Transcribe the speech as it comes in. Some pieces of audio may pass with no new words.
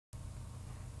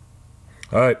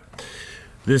All right.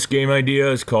 This game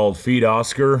idea is called Feed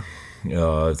Oscar.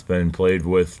 It's been played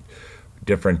with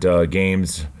different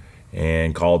games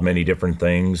and called many different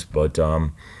things. But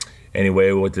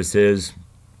anyway, what this is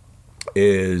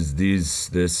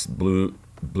this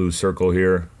blue circle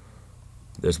here.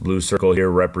 This blue circle here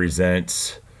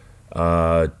represents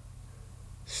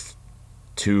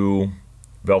two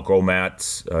Velcro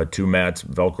mats, two mats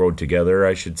Velcroed together,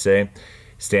 I should say,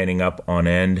 standing up on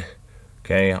end.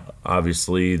 Okay,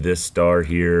 obviously this star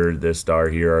here are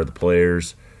the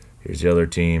players. Here's the other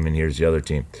team, and here's the other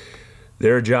team.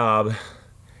 Their job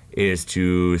is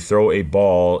to throw a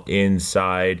ball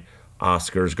inside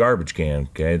Oscar's garbage can.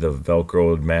 Okay, the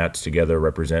Velcroed mats together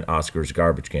represent Oscar's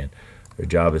garbage can. Their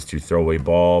job is to throw a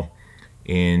ball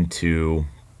into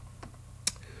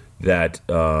that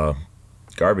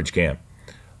garbage can.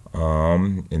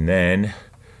 And then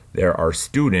there are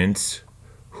students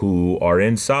who are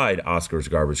inside Oscar's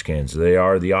garbage cans. They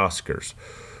are the Oscars.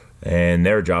 And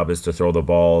their job is to throw the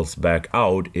balls back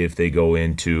out if they go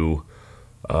into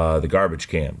the garbage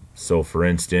can. So for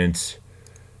instance,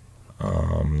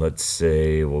 let's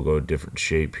say we'll go a different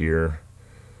shape here.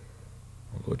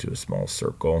 We'll go to a small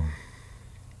circle.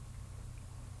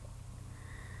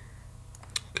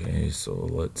 Okay, so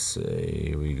let's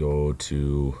say we go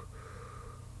to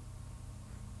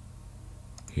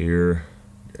here.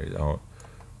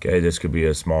 Okay, this could be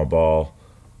a small ball.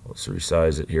 Let's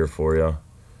resize it here for you.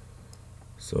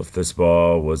 So if this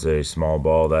ball was a small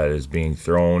ball that is being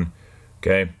thrown,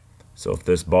 okay, so if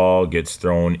this ball gets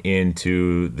thrown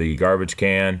into the garbage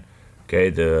can, okay,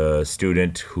 the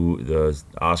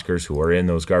Oscars who are in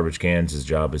those garbage cans, his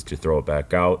job is to throw it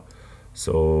back out.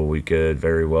 So we could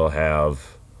very well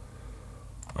have,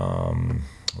 we'll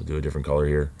do a different color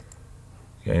here.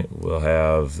 Okay, we'll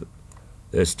have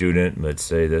this student, let's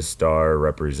say this star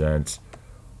represents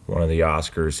one of the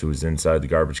Oscars who's inside the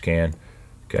garbage can.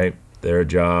 Okay, their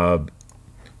job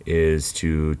is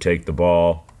to take the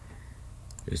ball.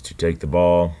 This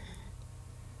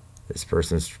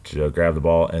person's to grab the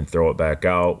ball and throw it back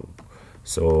out.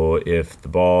 So if the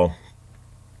ball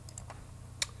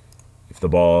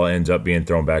ends up being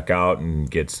thrown back out and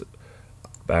gets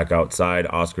back outside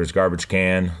Oscar's garbage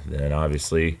can, then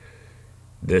obviously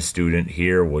this student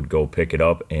here would go pick it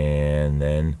up and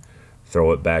then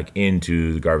throw it back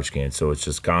into the garbage can. So it's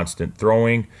just constant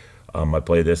throwing. I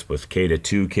play this with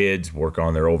K-2 kids, work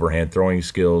on their overhand throwing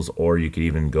skills, or you could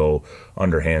even go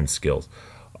underhand skills.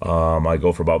 I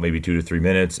go for about maybe 2 to 3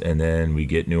 minutes, and then we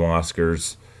get new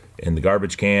Oscars in the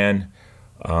garbage can.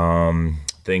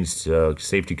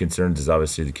 Safety concerns is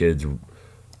obviously the kids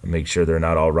make sure they're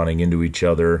not all running into each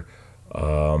other,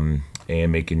 and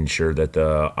making sure that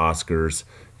the Oscars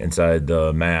inside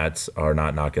the mats are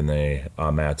not knocking the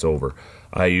mats over.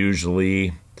 I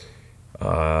usually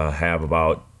have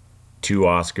about 2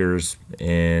 Oscars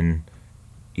in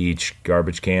each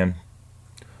garbage can.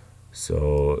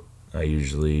 So I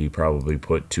usually probably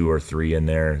put 2 or 3 in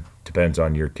there. Depends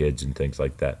on your kids and things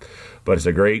like that. But it's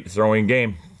a great throwing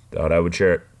game. Thought I would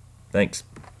share it. Thanks.